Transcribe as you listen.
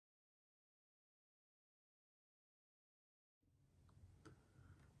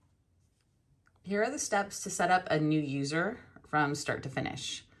Here are the steps to set up a new user from start to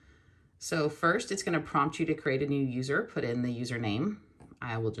finish. So first, it's going to prompt you to create a new user, put in the username.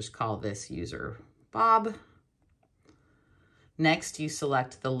 I will just call this user Bob. Next, you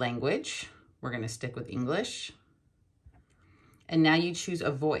select the language. We're going to stick with English. And now you choose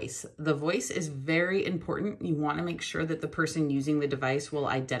a voice. The voice is very important. You want to make sure that the person using the device will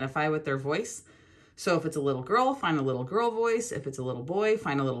identify with their voice. So if it's a little girl, find a little girl voice. If it's a little boy,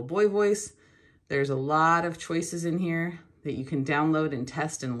 find a little boy voice. There's a lot of choices in here that you can download and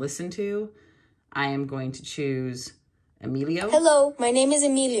test and listen to. I am going to choose Emilio. Hello, my name is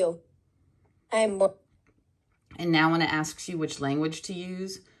Emilio. And now when it asks you which language to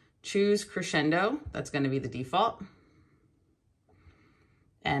use, choose crescendo. That's going to be the default.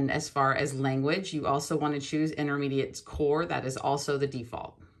 And as far as language, you also want to choose intermediate core. That is also the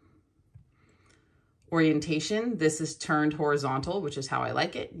default. Orientation, this is turned horizontal, which is how I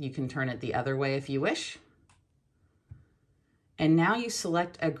like it. You can turn it the other way if you wish. And now you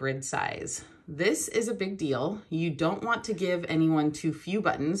select a grid size. This is a big deal. You don't want to give anyone too few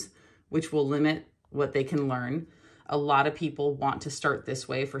buttons, which will limit what they can learn. A lot of people want to start this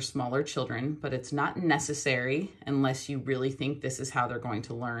way for smaller children, but it's not necessary unless you really think this is how they're going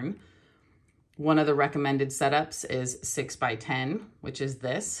to learn. One of the recommended setups is 6x10, which is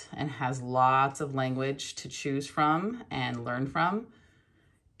this, and has lots of language to choose from and learn from.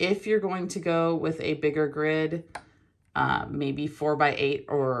 If you're going to go with a bigger grid, maybe 4x8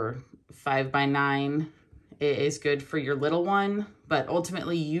 or 5x9, it is good for your little one, but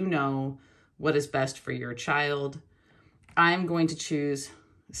ultimately you know what is best for your child. I'm going to choose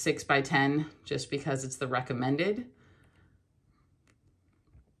 6x10 just because it's the recommended.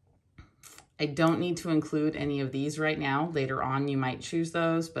 I don't need to include any of these right now. Later on, you might choose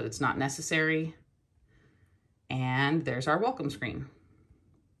those, but it's not necessary. And there's our welcome screen.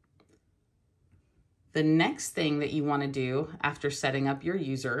 The next thing that you want to do after setting up your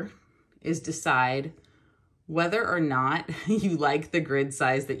user is decide whether or not you like the grid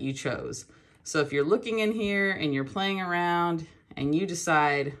size that you chose. So if you're looking in here and you're playing around and you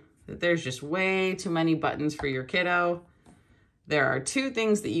decide that there's just way too many buttons for your kiddo, there are two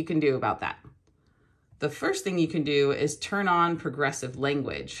things that you can do about that. The first thing you can do is turn on progressive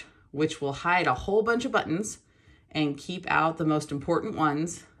language, which will hide a whole bunch of buttons and keep out the most important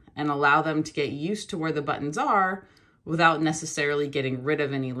ones and allow them to get used to where the buttons are without necessarily getting rid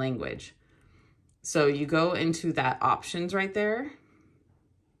of any language. So you go into that options right there,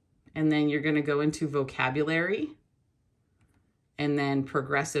 and then you're going to go into vocabulary and then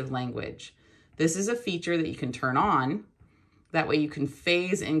progressive language. This is a feature that you can turn on. That way you can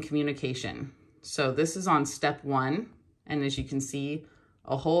phase in communication. So this is on step 1. And as you can see,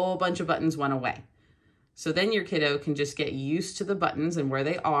 a whole bunch of buttons went away. So then your kiddo can just get used to the buttons and where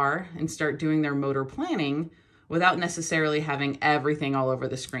they are and start doing their motor planning without necessarily having everything all over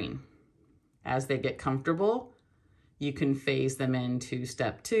the screen. As they get comfortable, you can phase them into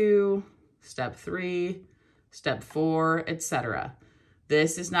step 2, step 3, step 4, etc.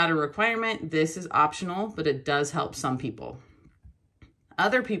 This is not a requirement. This is optional, but it does help some people.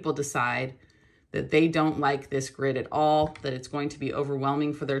 Other people decide that they don't like this grid at all, that it's going to be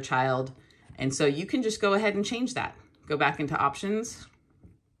overwhelming for their child. And so you can just go ahead and change that. Go back into options.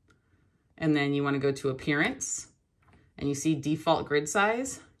 And then you want to go to appearance. And you see default grid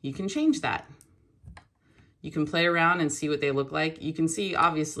size. You can change that. You can play around and see what they look like. You can see,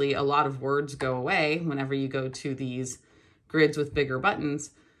 obviously, a lot of words go away whenever you go to these grids with bigger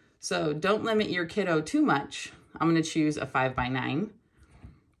buttons. So don't limit your kiddo too much. I'm going to choose a 5x9.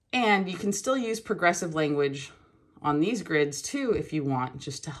 And you can still use progressive language on these grids too if you want,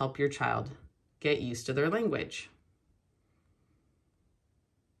 just to help your child get used to their language.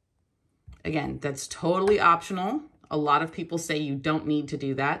 Again, that's totally optional. A lot of people say you don't need to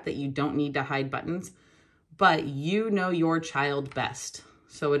do that you don't need to hide buttons, but you know your child best.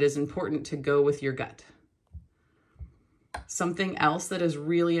 So it is important to go with your gut. Something else that is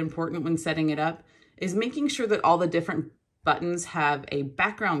really important when setting it up is making sure that all the different buttons have a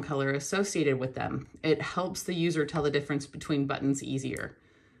background color associated with them. It helps the user tell the difference between buttons easier.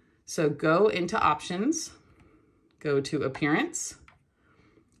 So go into options, go to appearance,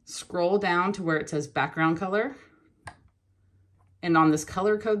 scroll down to where it says background color. And on this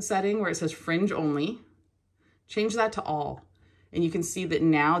color code setting where it says fringe only, change that to all. And you can see that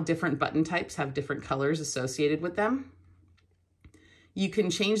now different button types have different colors associated with them. You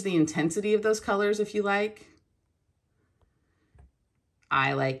can change the intensity of those colors if you like.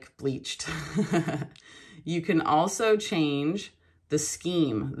 I like bleached. You can also change the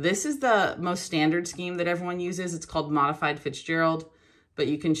scheme. This is the most standard scheme that everyone uses. It's called Modified Fitzgerald. but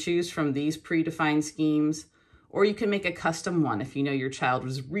you can choose from these predefined schemes, or you can make a custom one if you know your child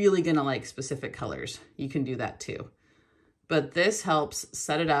was really gonna like specific colors. You can do that too. But this helps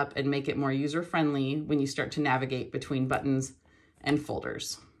set it up and make it more user-friendly when you start to navigate between buttons and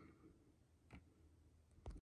folders.